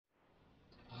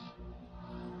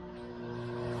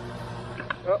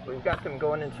Well, we've got them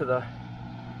going into the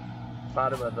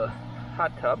bottom of the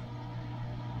hot tub.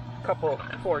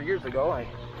 4 years ago, I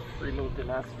removed the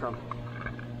nest from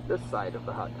this side of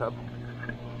the hot tub.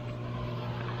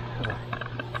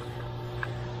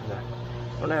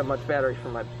 I don't have much battery for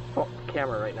my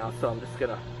camera right now, so I'm just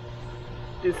gonna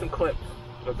do some clips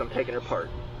as I'm taking her apart.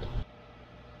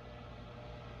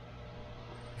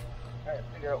 Alright,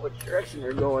 figure out which direction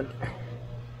you're going.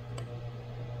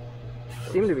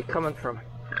 Seem to be coming from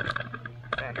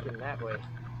back in that way.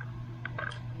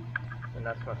 And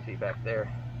that's must be back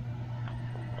there.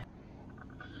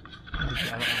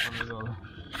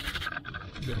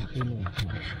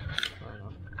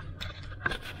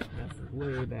 That's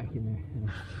way back in there.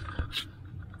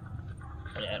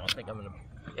 Yeah, I don't think I'm gonna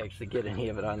actually get any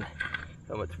of it on.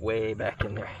 So it's way back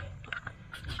in there.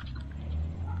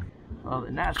 Oh,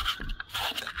 the nest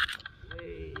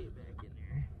way back in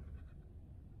there.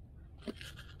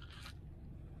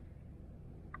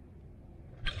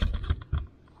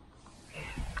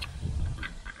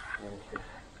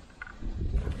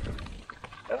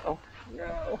 Uh-oh,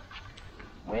 no,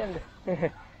 wind.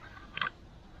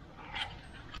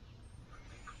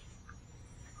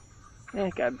 Yeah,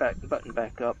 got buttoned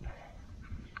back up.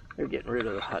 They're getting rid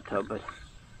of the hot tub, but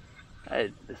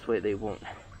this way they won't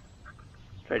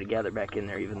try to gather back in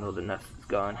there, even though the nest is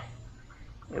gone.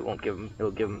 It won't give them.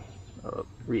 It'll give them a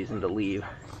reason to leave,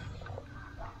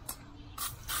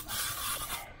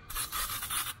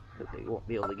 because they won't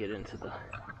be able to get into the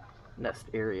nest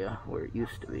area where it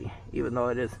used to be. Even though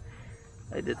it is,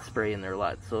 I did spray in there a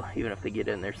lot, so even if they get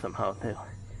in there somehow,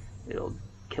 it'll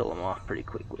kill them off pretty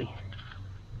quickly.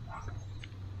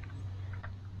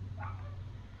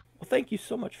 Well, thank you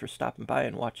so much for stopping by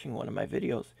and watching one of my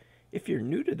videos. If you're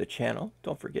new to the channel,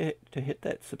 don't forget to hit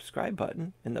that subscribe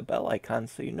button and the bell icon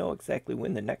so you know exactly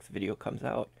when the next video comes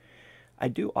out. I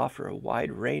do offer a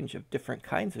wide range of different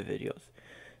kinds of videos,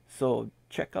 so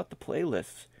check out the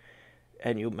playlists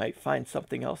and you might find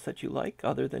something else that you like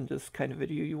other than this kind of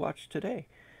video you watched today.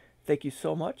 Thank you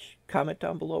so much. Comment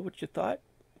down below what you thought,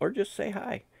 or just say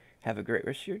hi. Have a great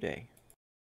rest of your day.